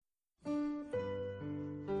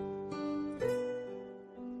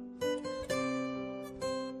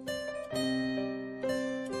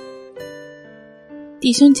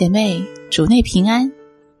弟兄姐妹，主内平安。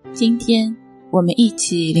今天我们一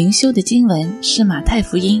起灵修的经文是马太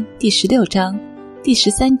福音第16章第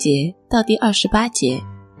13节到第28节。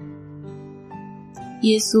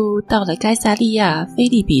耶稣到了该撒利亚腓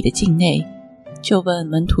立比的境内，就问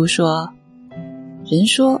门徒说：人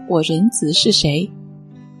说我人子是谁？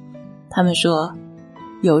他们说，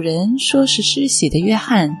有人说是施洗的约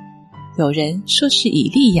翰，有人说是以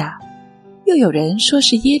利亚，又有人说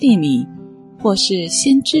是耶利米，或是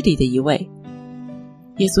先知里的一位。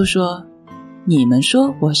耶稣说：你们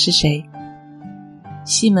说我是谁？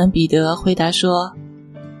西门彼得回答说：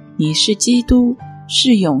你是基督，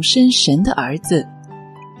是永生神的儿子。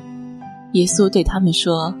耶稣对他们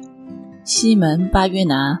说：西门巴约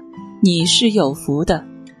拿，你是有福的，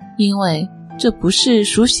因为这不是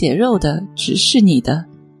属血肉的指示你的，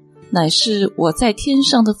乃是我在天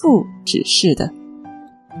上的父指示的。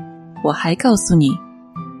我还告诉你，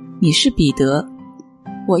你是彼得，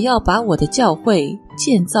我要把我的教会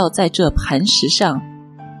建造在这磐石上，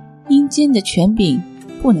阴间的权柄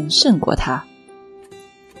不能胜过它。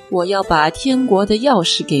我要把天国的钥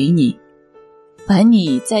匙给你，凡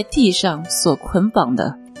你在地上所捆绑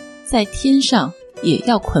的，在天上也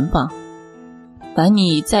要捆绑；凡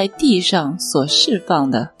你在地上所释放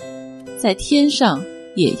的，在天上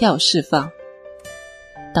也要释放。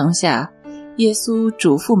当下，耶稣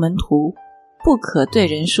嘱咐门徒，不可对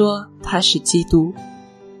人说他是基督。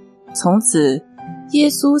从此，耶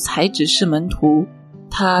稣才指示门徒，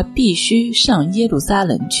他必须上耶路撒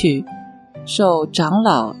冷去，受长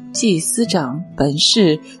老、祭司长、本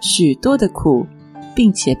士许多的苦，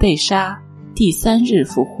并且被杀，第3日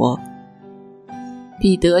复活。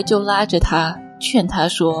彼得就拉着他，劝他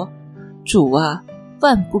说：主啊，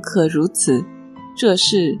万不可如此，这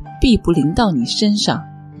事必不临到你身上。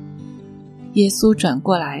耶稣转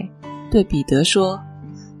过来对彼得说：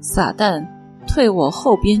撒旦，退我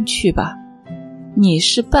后边去吧，你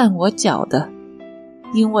是绊我脚的，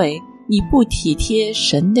因为你不体贴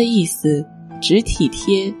神的意思，只体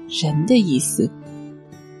贴人的意思。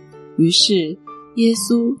于是耶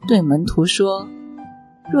稣对门徒说：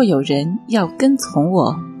若有人要跟从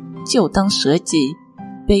我，就当舍己，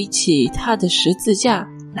背起他的十字架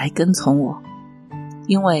来跟从我。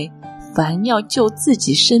因为凡要救自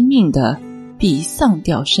己生命的，必丧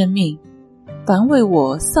掉生命；凡为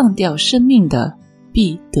我丧掉生命的，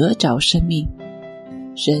必得着生命。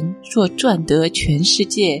人若赚得全世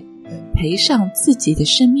界，赔上自己的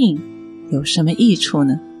生命，有什么益处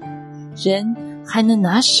呢？人还能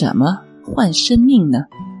拿什么换生命呢？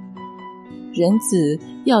人子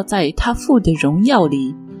要在他父的荣耀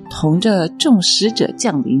里，同着众使者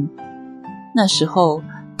降临。那时候，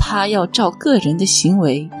他要照个人的行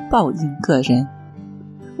为报应个人。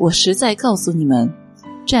我实在告诉你们，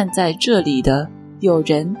站在这里的有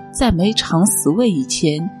人在没尝死味以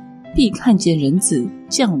前，必看见人子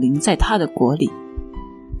降临在他的国里。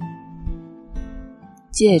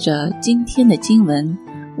借着今天的经文，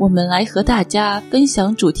我们来和大家分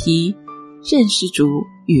享主题：认识主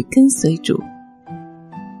与跟随主。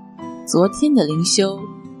昨天的灵修，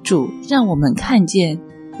主让我们看见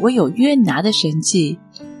唯有约拿的神迹，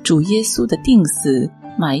主耶稣的钉死、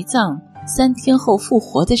埋葬、3天后复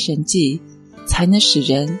活的神迹，才能使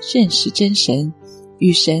人认识真神，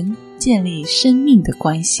与神建立生命的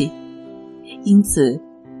关系。因此，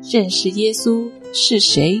认识耶稣是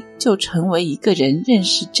谁，就成为一个人认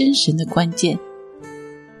识真神的关键。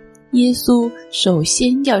耶稣首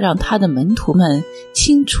先要让他的门徒们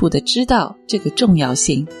清楚地知道这个重要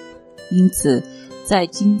性。因此，在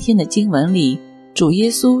今天的经文里，主耶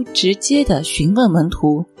稣直接地询问门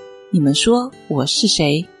徒：你们说我是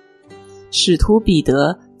谁？使徒彼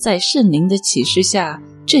得在圣灵的启示下，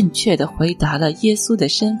正确地回答了耶稣的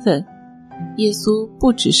身份。耶稣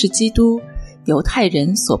不只是基督，犹太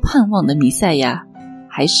人所盼望的弥赛亚，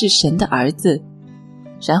还是神的儿子。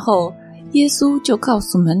然后耶稣就告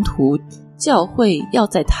诉门徒，教会要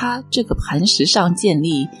在他这个磐石上建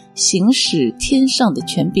立，行使天上的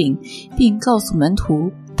权柄，并告诉门徒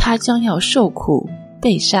他将要受苦、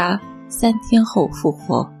被杀，3天后复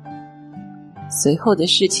活。随后的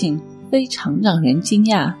事情非常让人惊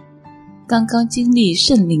讶，刚刚经历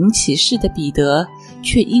圣灵启示的彼得，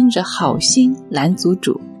却因着好心拦阻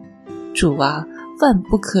主：主啊，万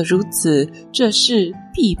不可如此，这事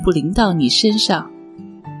必不临到你身上。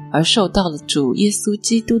而受到了主耶稣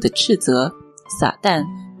基督的斥责：撒旦，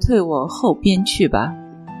退我后边去吧，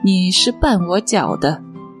你是绊我脚的，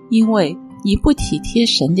因为你不体贴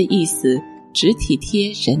神的意思，只体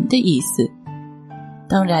贴人的意思。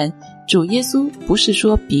当然，主耶稣不是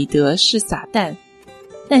说彼得是撒旦，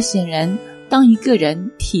但显然当一个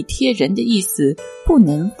人体贴人的意思，不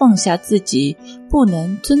能放下自己，不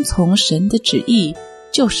能遵从神的旨意，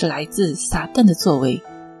就是来自撒旦的作为。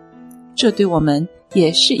这对我们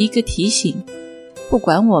也是一个提醒，不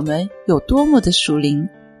管我们有多么的属灵，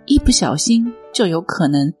一不小心就有可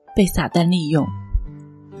能被撒旦利用。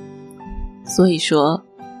所以说，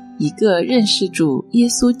一个认识主耶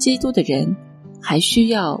稣基督的人，还需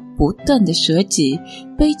要不断的舍己，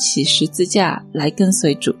背起十字架来跟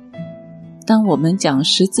随主。当我们讲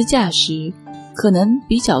十字架时，可能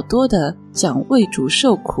比较多的讲为主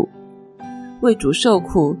受苦。为主受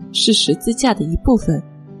苦是十字架的一部分，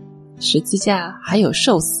十字架还有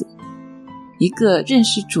受死。一个认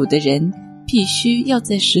识主的人，必须要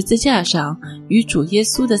在十字架上与主耶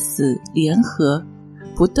稣的死联合，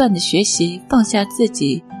不断的学习放下自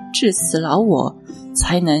己，致死老我，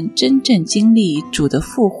才能真正经历主的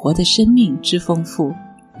复活的生命之丰富。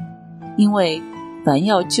因为凡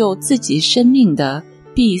要救自己生命的，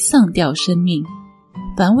必丧掉生命；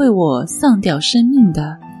凡为我丧掉生命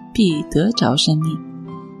的，必得着生命。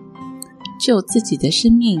救自己的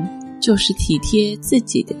生命，就是体贴自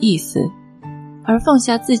己的意思；而放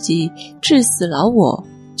下自己，致死老我，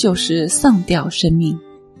就是丧掉生命。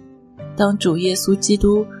当主耶稣基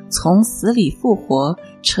督从死里复活，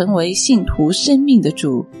成为信徒生命的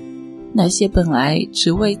主，那些本来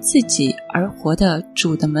只为自己而活的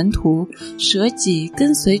主的门徒，舍己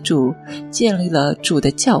跟随主，建立了主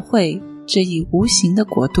的教会这一无形的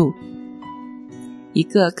国度。一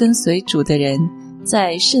个跟随主的人，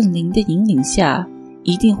在圣灵的引领下，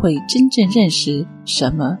一定会真正认识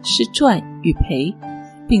什么是赚与赔，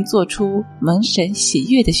并做出蒙神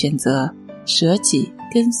喜悦的选择，舍己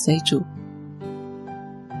跟随主。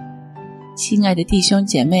亲爱的弟兄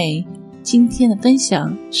姐妹，今天的分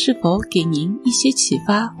享是否给您一些启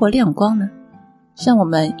发或亮光呢？让我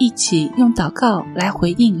们一起用祷告来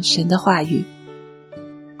回应神的话语。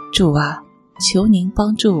主啊，求您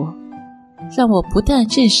帮助我，让我不但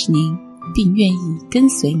认识您，并愿意跟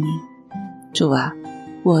随您。主啊，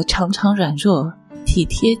我常常软弱，体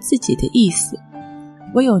贴自己的意思，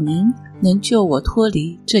唯有您能救我脱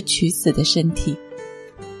离这取死的身体。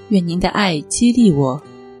愿您的爱激励我，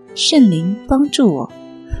圣灵帮助我，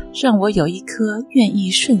让我有一颗愿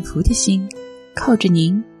意顺服的心，靠着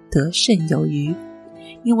您得胜有余。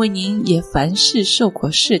因为您也凡事受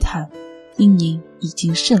过试探，因您已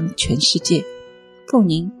经胜了全世界。奉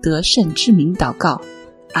您得胜之名祷告，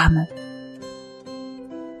阿们。